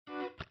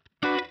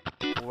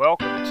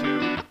Welcome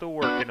to the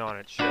Working On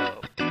It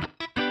Show.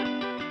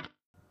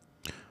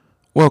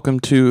 Welcome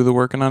to the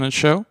Working On It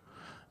Show.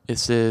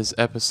 This is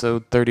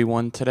episode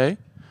 31 today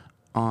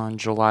on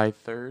July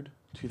 3rd,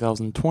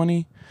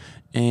 2020.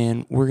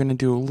 And we're going to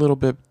do a little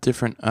bit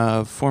different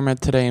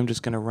format today. I'm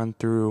just going to run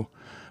through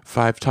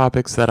 5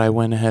 topics that I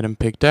went ahead and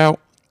picked out,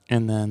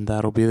 and then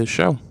that'll be the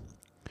show.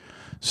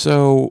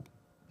 So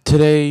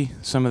today,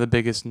 some of the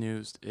biggest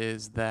news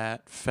is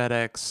that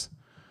FedEx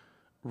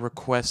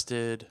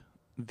requested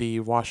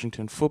the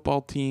Washington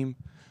football team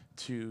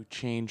to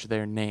change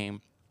their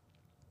name.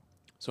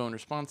 So in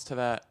response to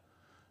that,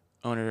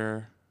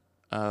 owner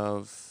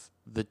of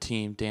the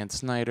team, Dan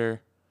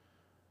Snyder,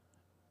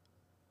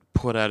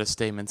 put out a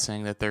statement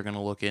saying that they're going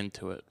to look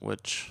into it,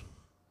 which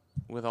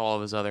with all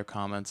of his other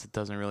comments, it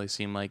doesn't really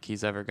seem like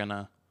he's ever going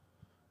to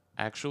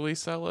actually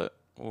sell it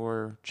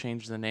or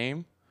change the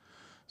name.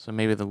 So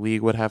maybe the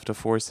league would have to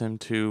force him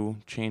to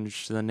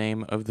change the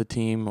name of the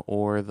team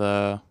or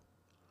the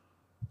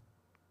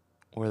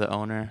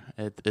owner.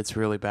 It's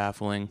really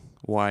baffling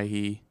why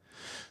he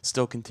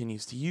still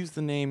continues to use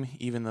the name,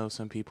 even though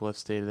some people have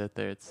stated that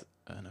it's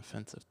an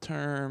offensive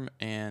term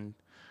and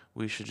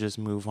we should just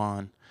move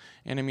on.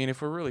 And I mean,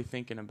 if we're really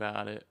thinking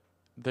about it,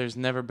 there's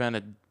never been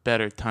a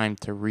better time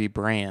to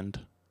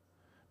rebrand,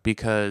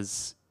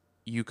 because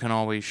you can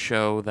always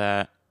show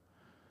that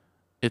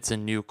it's a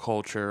new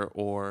culture,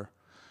 or,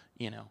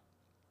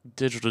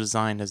 digital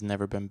design has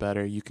never been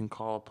better. You can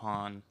call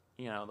upon,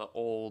 the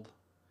old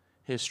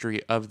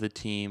history of the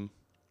team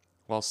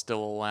while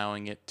still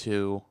allowing it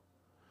to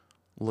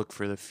look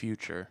for the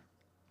future.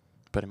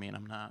 But I mean,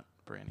 I'm not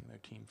branding their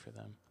team for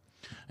them.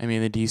 I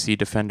mean, the DC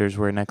Defenders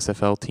were an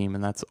XFL team,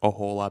 and that's a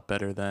whole lot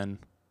better than,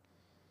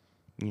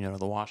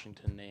 the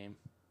Washington name.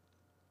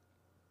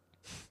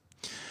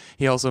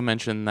 He also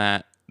mentioned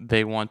that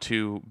they want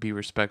to be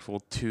respectful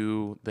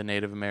to the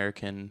Native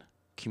American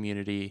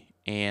community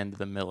and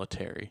the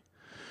military,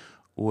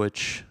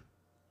 which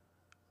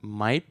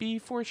might be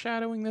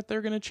foreshadowing that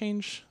they're going to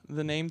change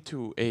the name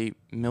to a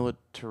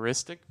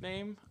militaristic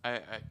name.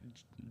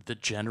 The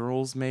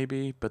generals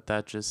maybe, but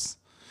that just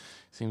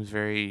seems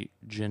very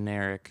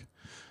generic.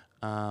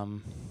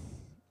 Who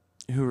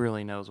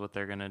really knows what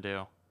they're going to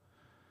do?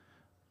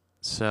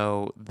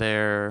 So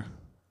they're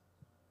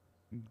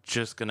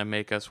just going to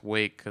make us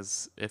wait,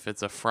 because if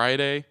it's a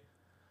Friday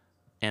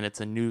and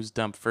it's a news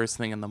dump first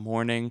thing in the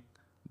morning,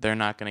 they're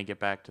not going to get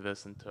back to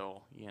this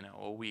until,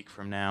 a week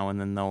from now, and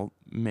then they'll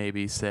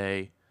maybe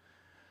say,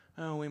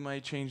 oh, we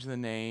might change the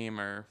name,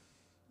 or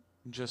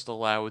just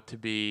allow it to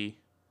be,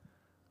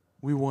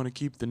 we want to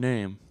keep the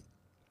name.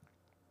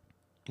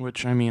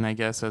 Which, I mean, I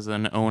guess as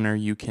an owner,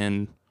 you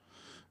can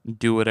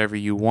do whatever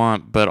you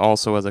want, but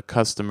also as a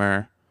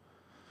customer,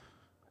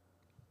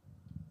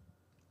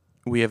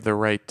 we have the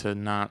right to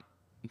not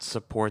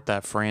support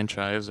that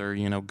franchise, or,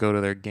 go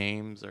to their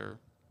games or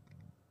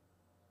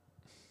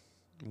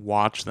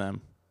watch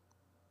them.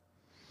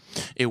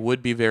 It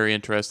would be very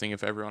interesting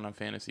if everyone on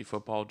fantasy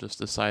football just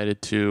decided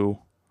to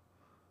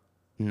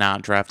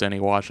not draft any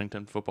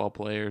Washington football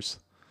players.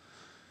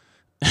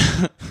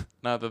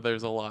 Not that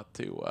there's a lot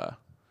to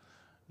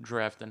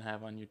draft and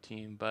have on your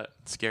team, but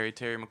Scary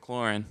Terry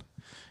McLaurin,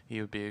 he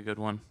would be a good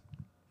one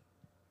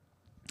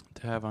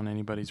to have on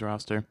anybody's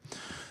roster.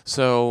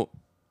 So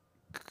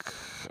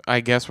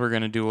I guess we're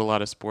going to do a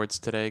lot of sports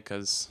today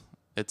because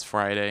it's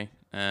Friday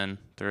and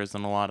there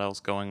isn't a lot else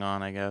going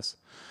on, I guess.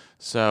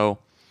 So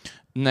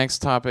next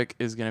topic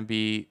is going to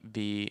be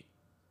the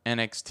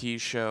NXT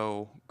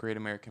show Great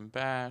American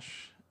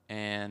Bash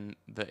and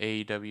the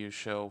AEW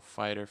show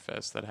Fyter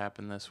Fest that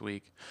happened this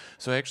week.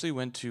 So I actually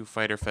went to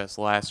Fyter Fest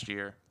last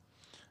year,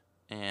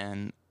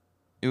 and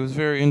it was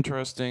very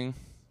interesting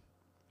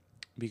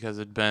because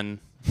it'd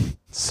been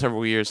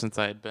several years since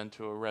I had been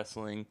to a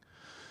wrestling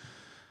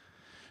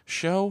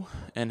show,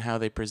 and how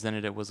they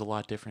presented it was a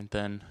lot different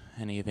than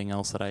anything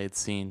else that I had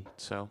seen.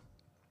 So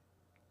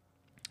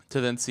to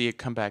then see it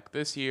come back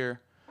this year,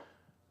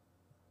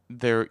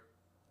 their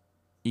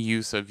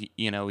use of, a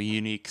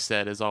unique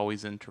set is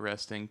always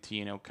interesting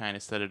to, kind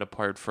of set it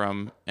apart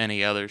from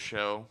any other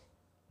show.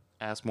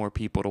 Ask more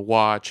people to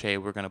watch. Hey,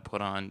 we're going to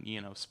put on,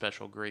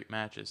 special great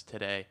matches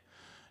today,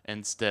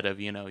 instead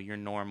of, your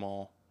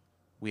normal,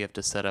 we have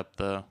to set up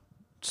the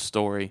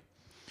story,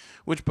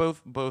 which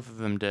both of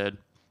them did.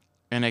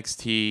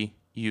 NXT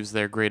used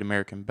their Great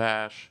American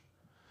Bash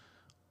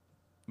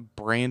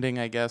branding,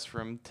 I guess,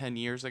 from 10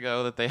 years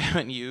ago that they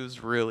haven't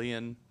used really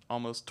in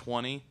almost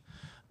 20,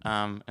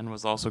 and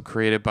was also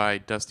created by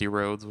Dusty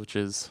Rhodes, which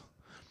is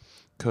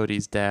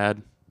Cody's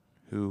dad,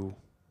 who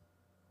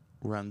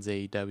runs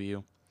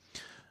AEW.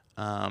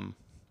 I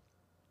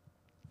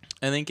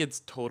think it's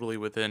totally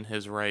within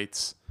his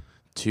rights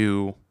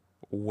to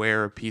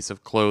wear a piece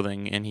of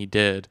clothing, and he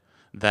did,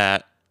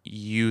 that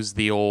use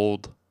the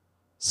old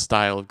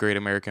style of Great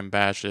American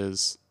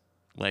Bash's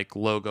like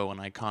logo and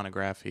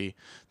iconography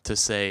to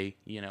say,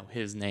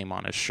 his name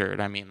on his shirt.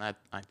 I mean,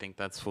 I think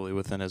that's fully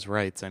within his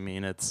rights. I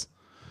mean, it's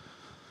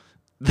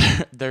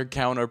they're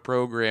counter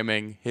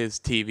programming his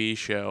TV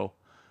show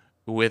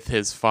with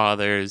his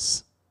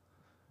father's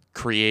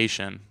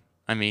creation.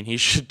 I mean, he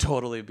should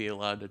totally be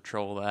allowed to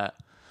troll that.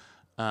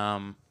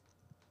 Um,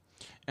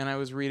 and I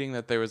was reading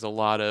that there was a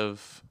lot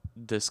of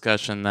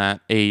discussion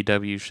that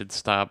AEW should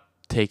stop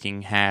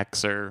taking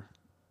hacks or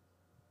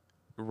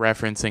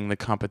referencing the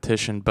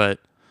competition, but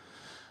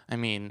I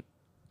mean,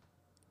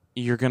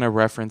 you're going to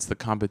reference the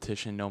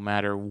competition no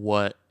matter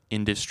what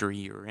industry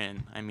you're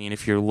in. I mean,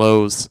 if you're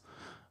Lowe's,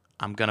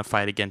 I'm going to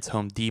fight against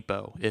Home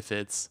Depot. If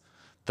it's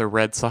the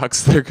Red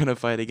Sox, they're going to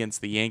fight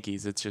against the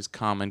Yankees. It's just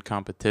common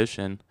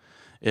competition.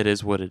 It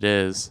is what it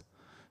is.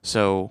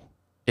 So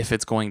if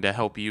it's going to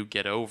help you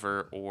get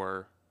over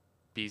or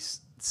be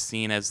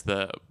seen as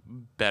the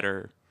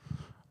better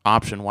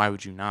option, why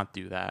would you not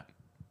do that?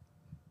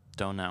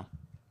 Don't know.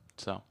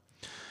 So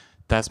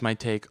that's my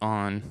take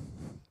on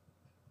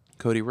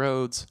Cody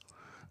Rhodes,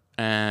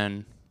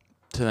 and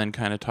to then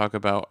kind of talk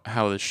about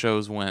how the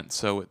shows went.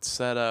 So it's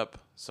set up.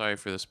 Sorry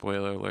for the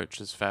spoiler alert.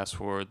 Just fast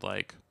forward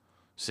like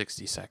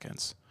 60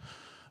 seconds.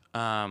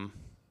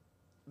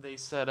 They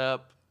set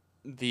up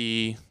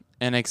the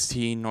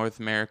NXT North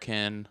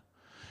American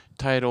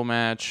title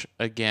match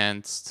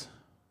against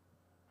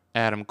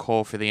Adam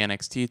Cole for the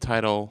NXT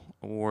title,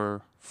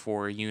 or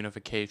for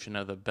unification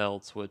of the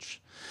belts,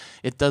 which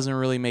it doesn't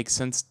really make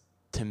sense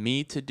to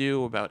me to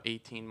do about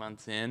 18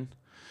 months in,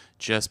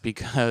 just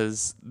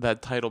because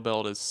that title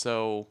belt is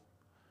so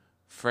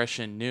fresh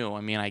and new.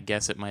 I mean, I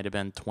guess it might have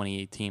been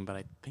 2018, but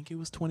I think it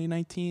was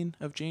 2019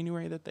 of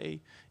January that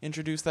they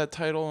introduced that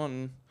title,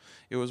 and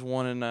it was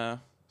won in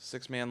a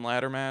 6-man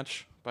ladder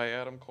match by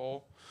Adam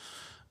Cole,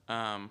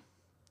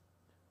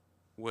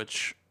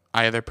 which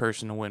either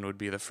person to win would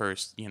be the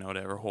first, to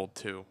ever hold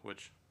two,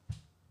 which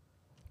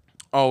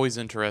always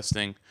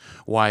interesting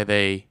why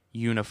they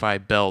unify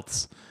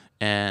belts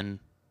and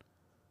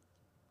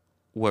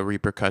what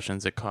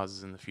repercussions it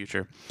causes in the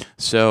future.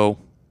 So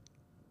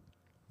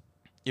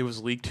it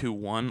was leaked who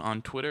won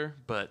on Twitter,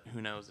 but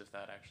who knows if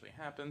that actually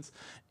happens.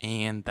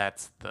 And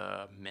that's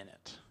the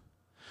minute.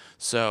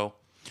 So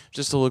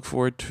just to look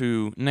forward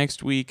to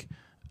next week,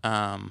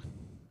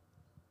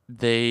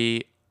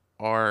 they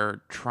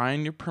are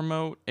trying to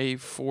promote a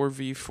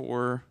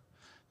 4v4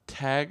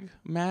 tag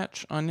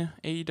match on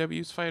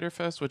AEW's Fyter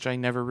Fest, which I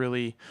never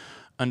really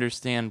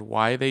understand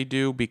why they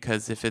do,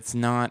 because if it's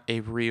not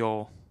a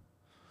real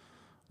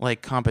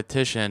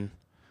competition,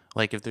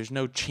 like if there's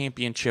no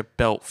championship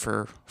belt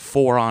for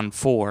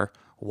 4-on-4,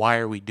 why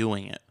are we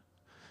doing it?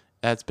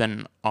 That's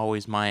been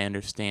always my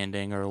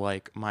understanding,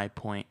 or my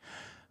point.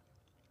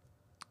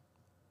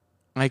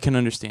 I can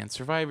understand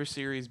Survivor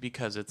Series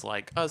because it's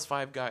like us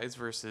 5 guys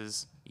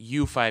versus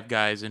you 5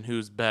 guys and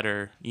who's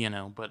better,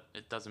 but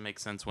it doesn't make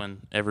sense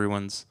when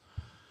everyone's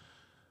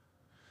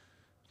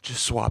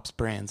just swaps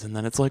brands, and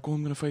then it's like, well,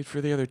 I'm going to fight for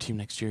the other team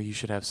next year. You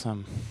should have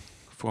some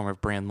form of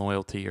brand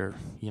loyalty, or,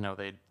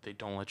 they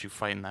don't let you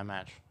fight in that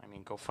match. I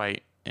mean, go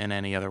fight in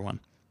any other one.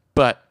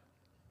 But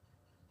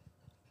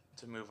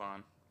to move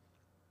on,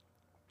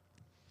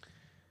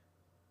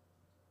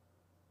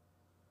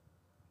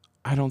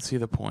 I don't see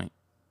the point.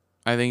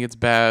 I think it's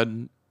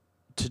bad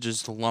to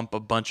just lump a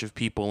bunch of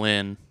people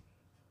in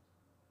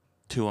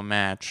to a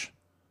match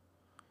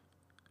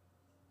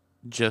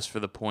just for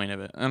the point of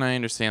it. And I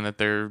understand that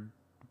they're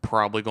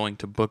probably going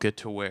to book it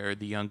to where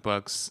the Young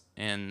Bucks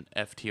and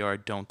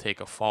FTR don't take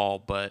a fall,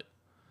 but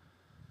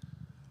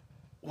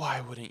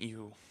why wouldn't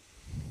you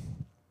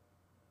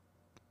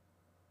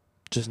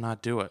just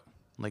not do it?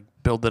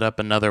 Build it up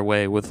another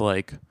way with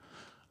a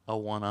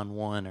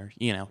one-on-one, or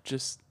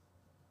just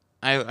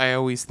I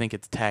always think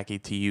it's tacky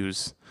to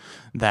use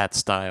that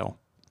style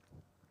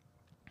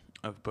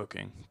of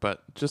booking,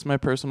 but just my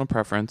personal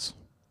preference.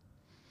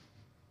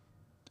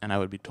 And I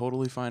would be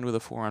totally fine with a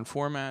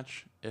 4-on-4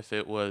 match if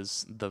it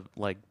was the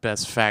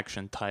best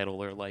faction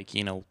title, or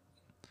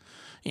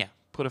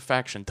put a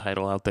faction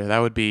title out there. That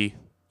would be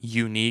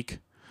unique.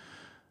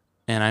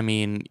 And I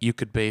mean, you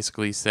could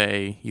basically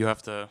say you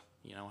have to,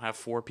 have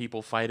 4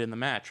 people fight in the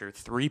match, or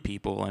 3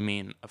 people. I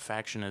mean, a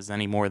faction is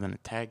any more than a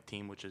tag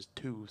team, which is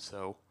 2,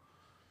 so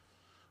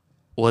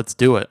let's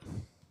do it.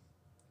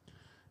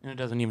 And it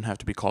doesn't even have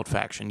to be called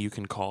faction. You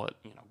can call it,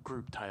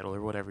 group title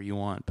or whatever you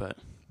want, but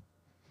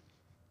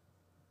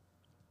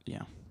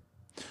yeah.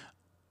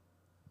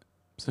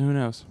 So who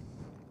knows?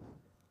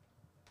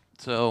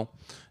 So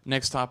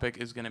next topic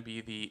is going to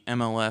be the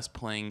MLS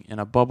playing in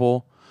a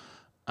bubble.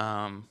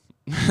 And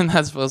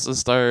that's supposed to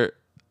start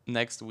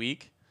next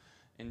week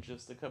in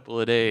just a couple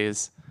of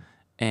days.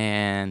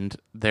 And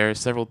there are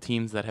several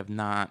teams that have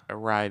not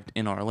arrived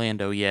in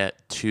Orlando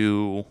yet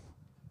to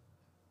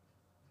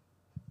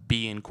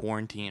be in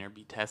quarantine or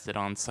be tested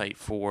on site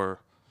for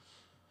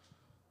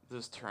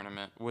this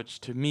tournament,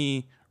 which to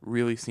me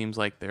really seems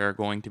like there are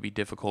going to be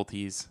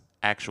difficulties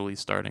actually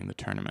starting the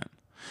tournament.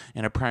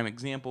 And a prime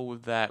example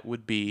of that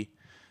would be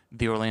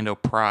the Orlando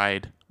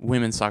Pride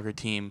women's soccer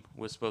team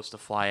was supposed to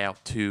fly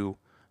out to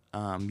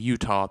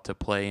Utah to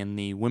play in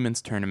the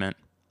women's tournament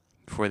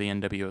for the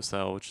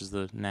NWSL, which is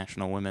the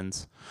National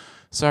Women's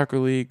Soccer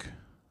League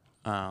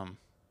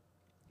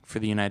for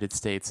the United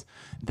States.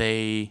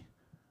 They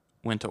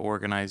went to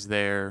organize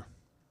their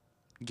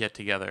get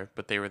together,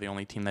 but they were the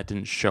only team that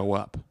didn't show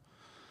up.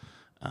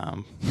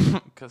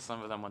 Because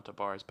some of them went to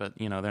bars, but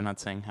they're not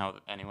saying how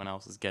anyone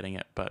else is getting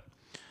it. But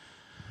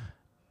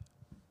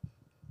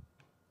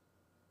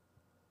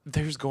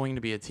there's going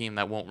to be a team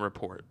that won't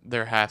report.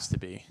 There has to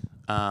be.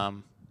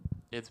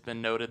 It's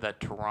been noted that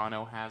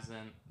Toronto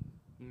hasn't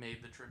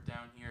made the trip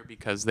down here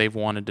because they've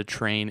wanted to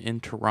train in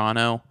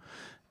Toronto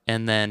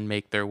and then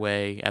make their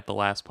way at the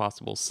last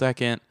possible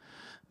second.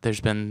 There's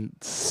been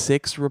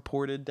 6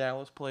 reported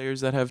Dallas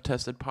players that have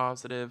tested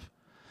positive,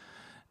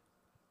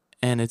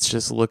 and it's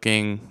just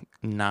looking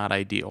not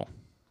ideal.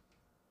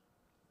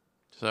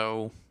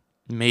 So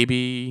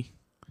maybe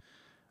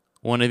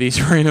one of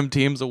these random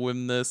teams will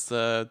win this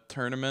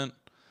tournament,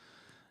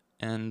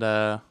 and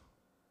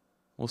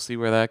we'll see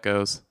where that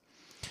goes.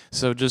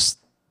 So just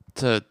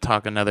to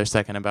talk another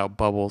second about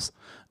bubbles,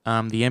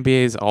 the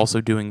NBA is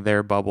also doing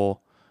their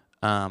bubble,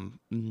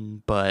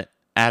 but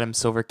Adam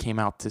Silver came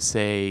out to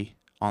say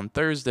on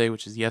Thursday,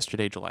 which is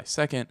yesterday, July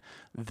 2nd,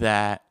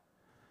 that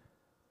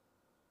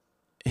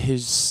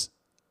his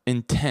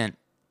intent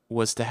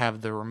was to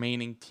have the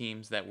remaining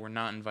teams that were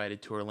not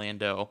invited to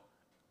Orlando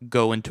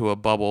go into a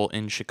bubble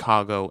in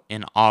Chicago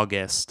in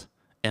August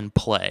and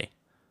play.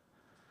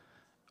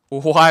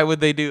 Why would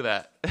they do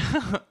that?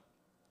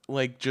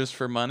 Like, just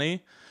for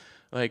money?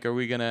 Like, are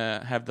we going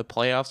to have the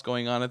playoffs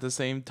going on at the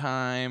same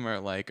time?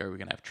 Or, like, are we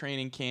going to have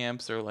training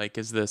camps? Or, like,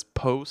 is this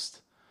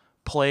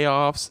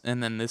post-playoffs?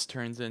 And then this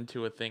turns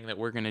into a thing that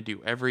we're going to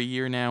do every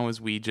year now is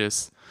we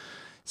just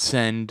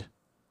send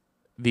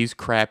these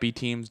crappy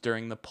teams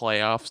during the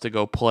playoffs to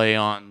go play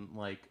on,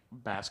 like,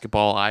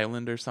 Basketball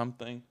Island or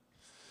something.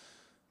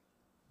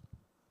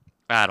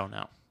 I don't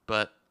know.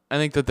 But I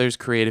think that there's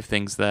creative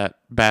things that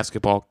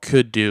basketball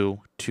could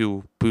do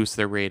to boost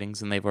their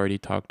ratings, and ththey've already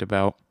talked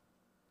about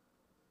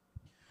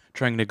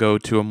trying to go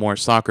to a more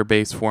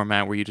soccer-based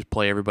format where you just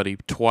play everybody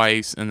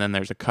twice, and then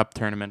there's a cup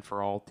tournament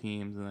for all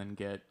teams, and then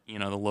get,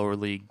 the lower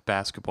league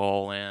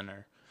basketball in,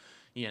 or,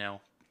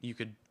 you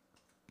could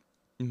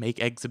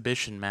make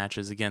exhibition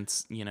matches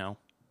against,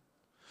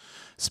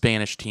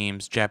 Spanish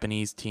teams,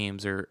 Japanese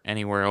teams, or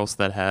anywhere else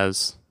that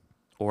has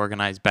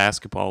organized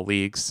basketball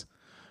leagues.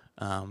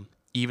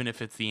 Even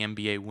if it's the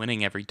NBA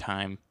winning every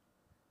time,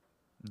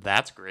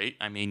 that's great.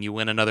 I mean, you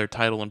win another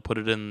title and put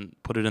it in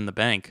the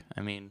bank.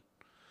 I mean,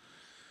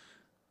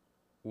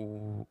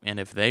 and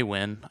if they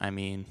win, I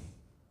mean,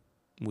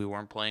 we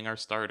weren't playing our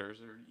starters,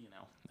 or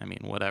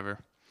whatever.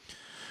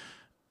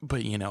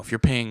 But if you're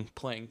playing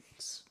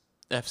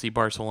FC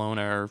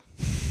Barcelona or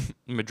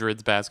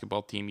Madrid's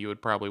basketball team, you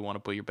would probably want to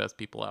put your best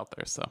people out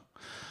there. So,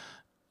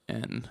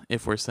 and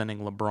if we're sending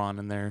LeBron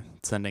and they're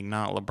sending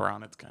not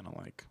LeBron, it's kind of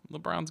like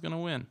LeBron's gonna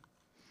win.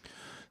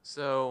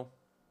 So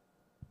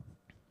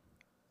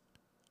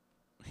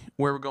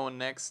where we're going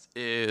next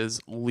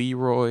is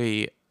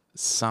Leroy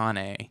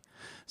Sané.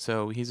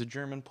 So he's a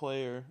German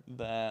player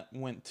that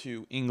went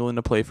to England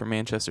to play for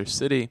Manchester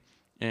City,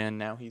 and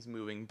now he's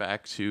moving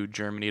back to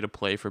Germany to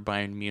play for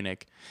Bayern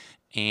Munich.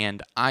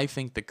 And I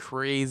think the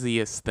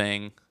craziest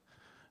thing,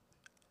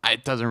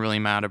 it doesn't really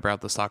matter about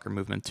the soccer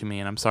movement to me,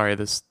 and I'm sorry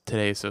this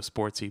today is so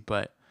sportsy,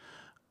 but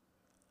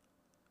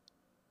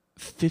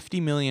 50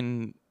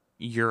 million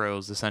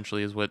euros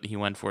essentially is what he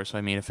went for. So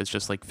I mean, if it's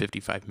just like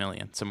 55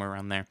 million, somewhere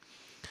around there,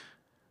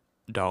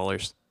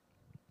 dollars,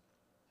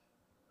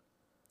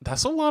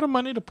 that's a lot of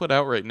money to put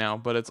out right now,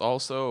 but it's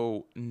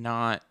also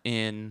not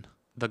in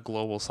the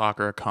global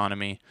soccer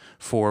economy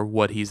for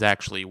what he's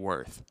actually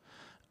worth.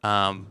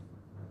 There's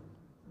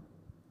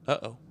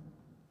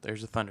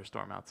a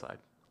thunderstorm outside.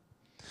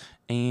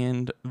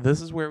 And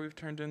this is where we've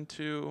turned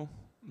into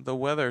the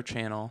weather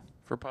channel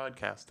for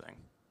podcasting.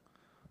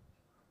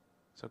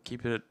 So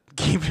keep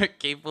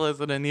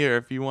listening here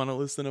if you want to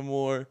listen to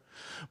more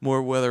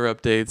weather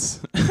updates.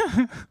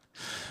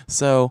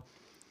 So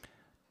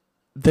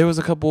there was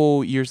a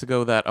couple years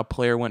ago that a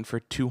player went for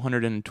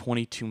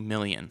 $222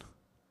 million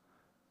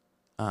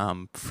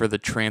for the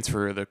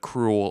transfer, the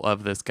accrual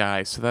of this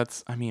guy. So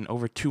that's,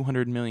 over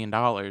 $200 million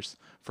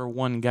for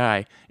one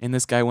guy. And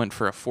this guy went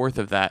for a fourth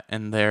of that,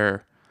 and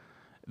the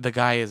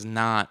guy is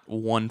not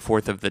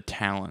 1/4 of the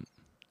talent.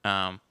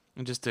 And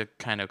just to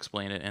kind of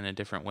explain it in a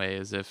different way,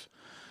 is if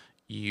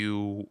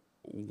you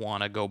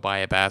want to go buy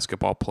a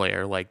basketball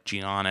player like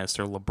Giannis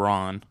or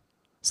LeBron,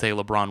 say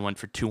LeBron went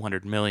for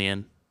 $200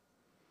 million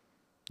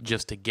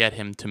just to get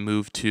him to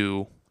move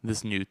to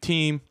this new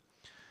team.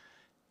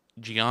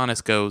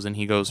 Giannis goes and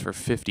he goes for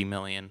 $50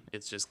 million.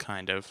 It's just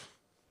kind of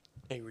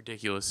a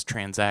ridiculous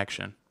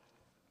transaction.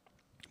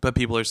 But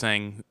people are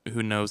saying,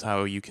 who knows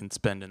how you can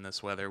spend in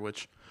this weather,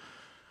 which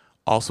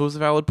also is a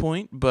valid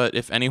point. But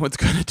if anyone's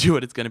going to do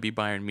it, it's going to be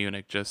Bayern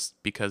Munich, just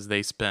because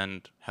they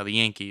spend how the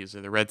Yankees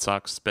or the Red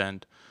Sox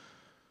spend.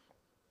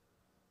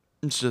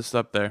 It's just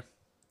up there.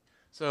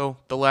 So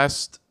the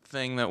last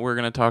thing that we're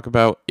going to talk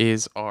about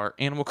is our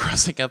Animal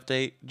Crossing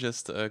update,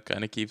 just to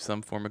kind of keep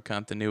some form of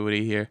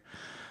continuity here.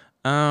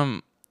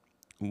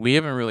 We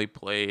haven't really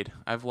played.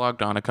 I've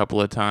logged on a couple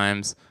of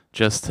times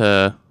just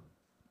to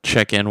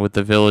check in with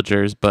the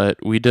villagers, but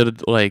we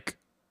did like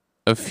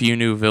a few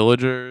new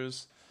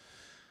villagers,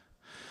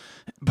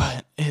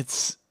 but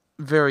it's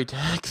very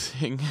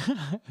taxing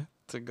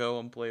to go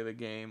and play the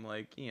game.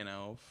 Like,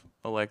 if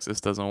Alexis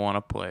doesn't want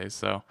to play.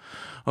 So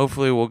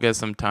hopefully we'll get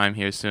some time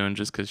here soon,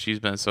 just because she's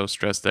been so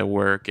stressed at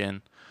work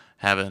and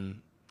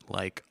having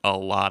like a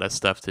lot of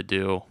stuff to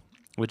do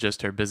with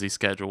just her busy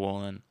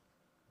schedule and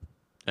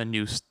a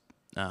new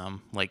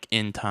like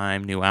in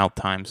time, new out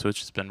time. So it's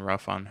just been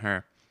rough on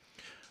her.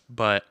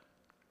 But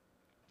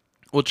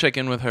we'll check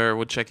in with her.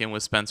 We'll check in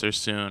with Spencer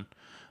soon.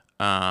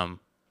 And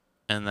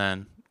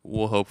then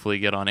we'll hopefully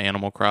get on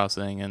Animal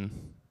Crossing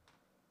and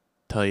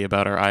tell you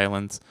about our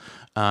islands.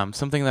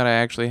 Something that I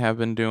actually have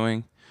been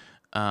doing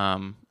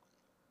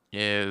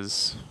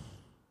is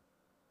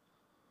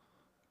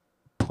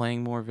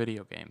playing more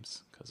video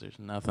games because there's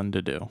nothing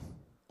to do.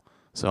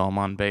 So I'm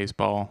on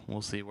baseball.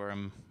 We'll see where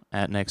I'm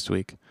at next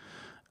week.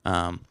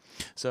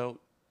 So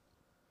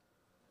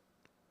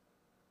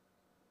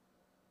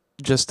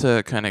just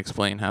to kind of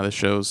explain how the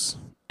show's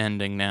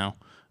ending now.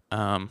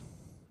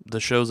 The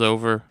show's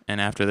over,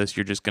 and after this,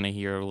 you're just going to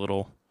hear a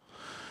little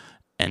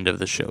end of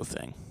the show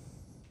thing.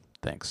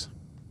 Thanks.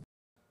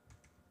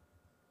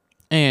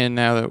 And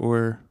now that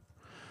we're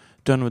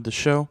done with the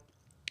show,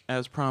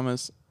 as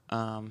promised,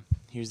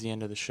 here's the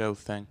end of the show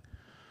thing.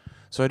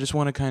 So I just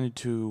want to kind of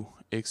to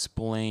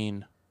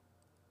explain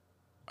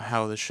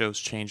how the show's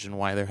changed and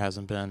why there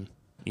hasn't been,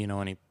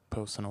 any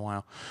posts in a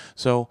while.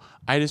 So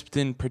I just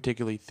didn't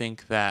particularly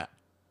think that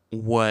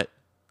what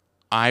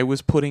I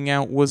was putting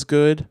out was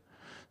good.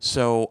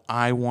 So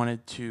I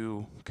wanted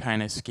to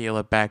kind of scale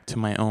it back to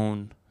my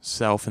own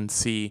self and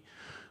see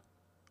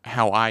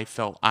how I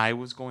felt I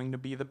was going to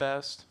be the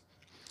best.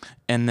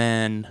 And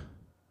then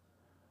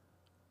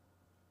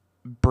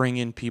bring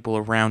in people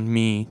around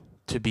me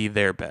to be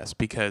their best,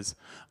 because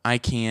I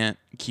can't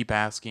keep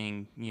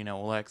asking,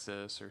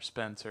 Alexis or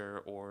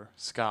Spencer or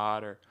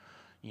Scott or,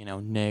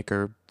 Nick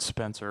or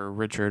Spencer or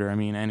Richard or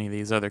any of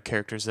these other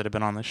characters that have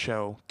been on the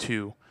show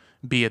to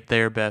be at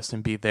their best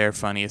and be their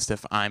funniest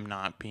if I'm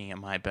not being at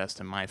my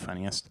best and my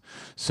funniest.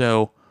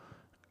 So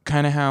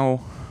kind of how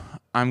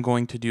I'm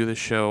going to do the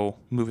show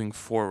moving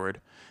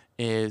forward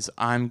is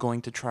I'm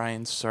going to try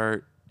and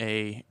start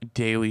a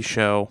daily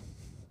show,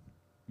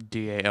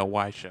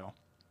 Daly show,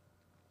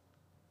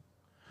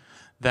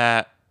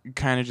 that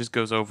kind of just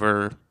goes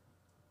over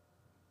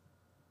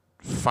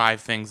 5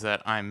 things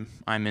that I'm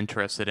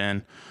interested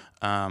in.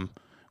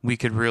 We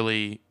could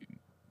really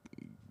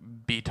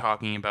be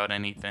talking about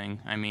anything.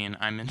 I'm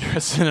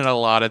interested in a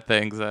lot of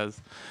things,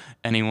 as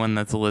anyone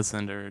that's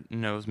listened or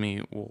knows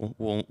me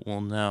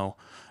will know.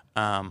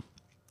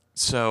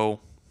 So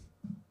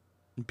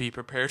be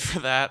prepared for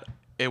that.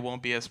 It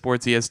won't be as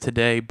sportsy as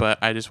today, but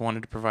I just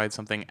wanted to provide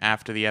something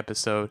after the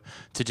episode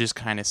to just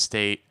kind of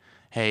state,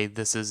 hey,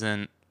 this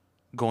isn't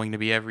going to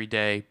be every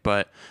day,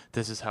 but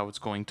this is how it's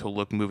going to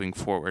look moving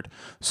forward.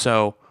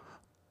 So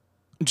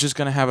just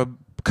going to have a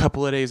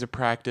couple of days of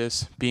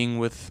practice being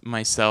with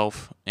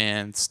myself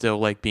and still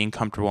like being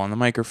comfortable on the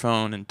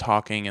microphone and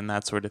talking and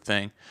that sort of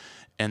thing,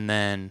 and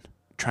then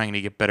trying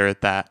to get better at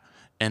that,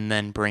 and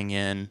then bring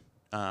in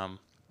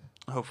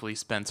hopefully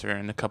Spencer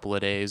in a couple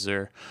of days,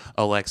 or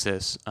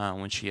Alexis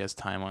when she has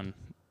time on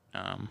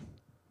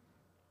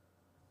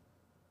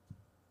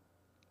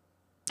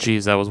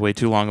geez, that was way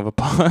too long of a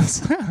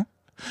pause.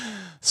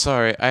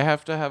 Sorry, I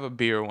have to have a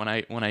beer when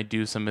I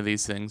do some of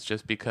these things,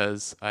 just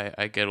because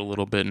I get a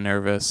little bit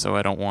nervous, so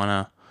I don't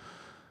want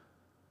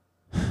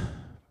to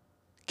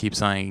keep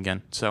sighing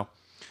again. So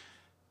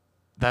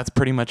that's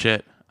pretty much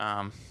it.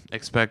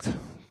 Expect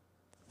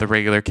the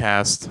regular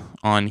cast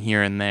on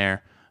here and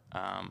there,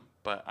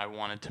 but I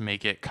wanted to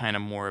make it kind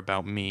of more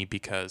about me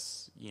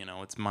because,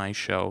 it's my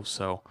show,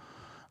 so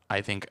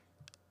I think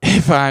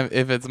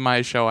if it's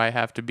my show, I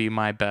have to be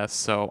my best,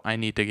 so I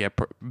need to get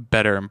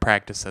better and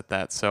practice at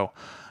that. So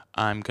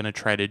I'm going to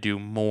try to do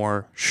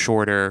more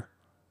shorter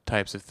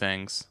types of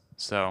things.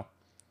 So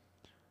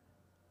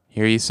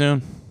hear you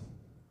soon.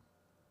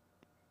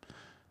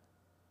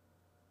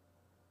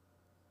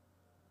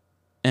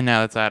 And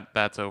now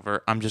that's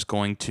over, I'm just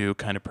going to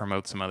kind of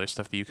promote some other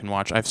stuff that you can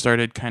watch. I've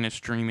started kind of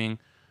streaming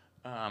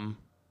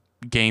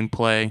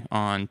gameplay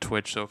on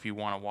Twitch, so if you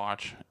want to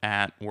watch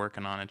at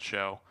Working on It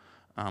Show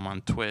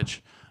on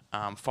Twitch,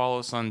 follow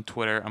us on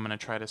Twitter. I'm going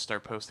to try to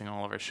start posting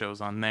all of our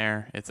shows on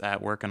there. It's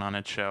at Working on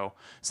It Show.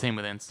 Same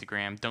with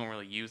Instagram. Don't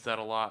really use that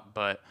a lot,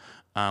 but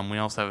we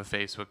also have a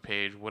Facebook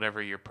page.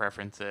 Whatever your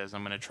preference is,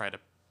 I'm going to try to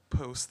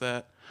post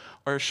that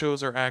our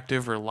shows are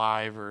active or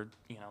live, or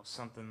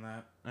something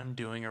that I'm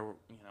doing, or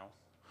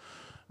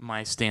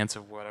my stance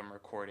of what I'm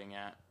recording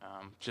at,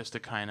 just to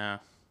kind of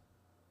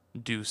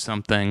do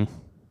something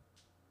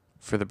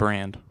for the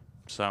brand.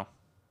 So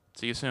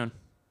see you soon.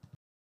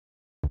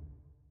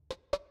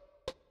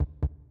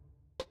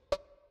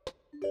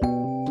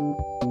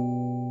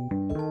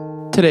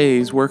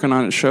 Today's Working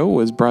on It show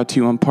was brought to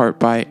you in part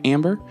by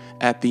Amber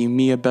at the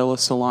Mia Bella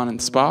Salon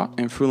and Spa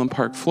in Fruitland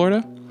Park,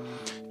 Florida.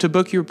 To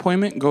book your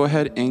appointment, go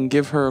ahead and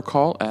give her a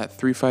call at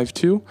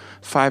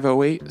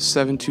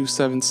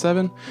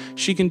 352-508-7277.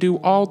 She can do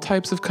all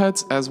types of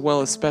cuts as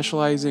well as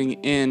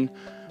specializing in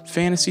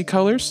fantasy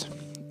colors,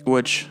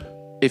 which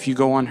if you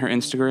go on her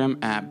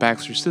Instagram at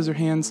Baxter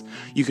Scissorhands,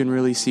 you can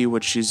really see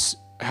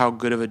how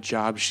good of a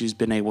job she's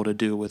been able to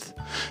do with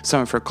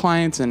some of her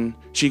clients, and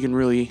she can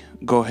really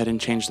go ahead and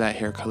change that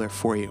hair color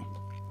for you.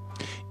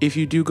 If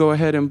you do go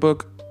ahead and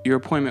book your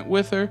appointment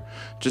with her,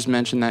 just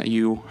mention that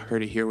you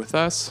heard it here with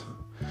us,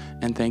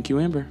 and thank you,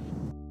 Amber.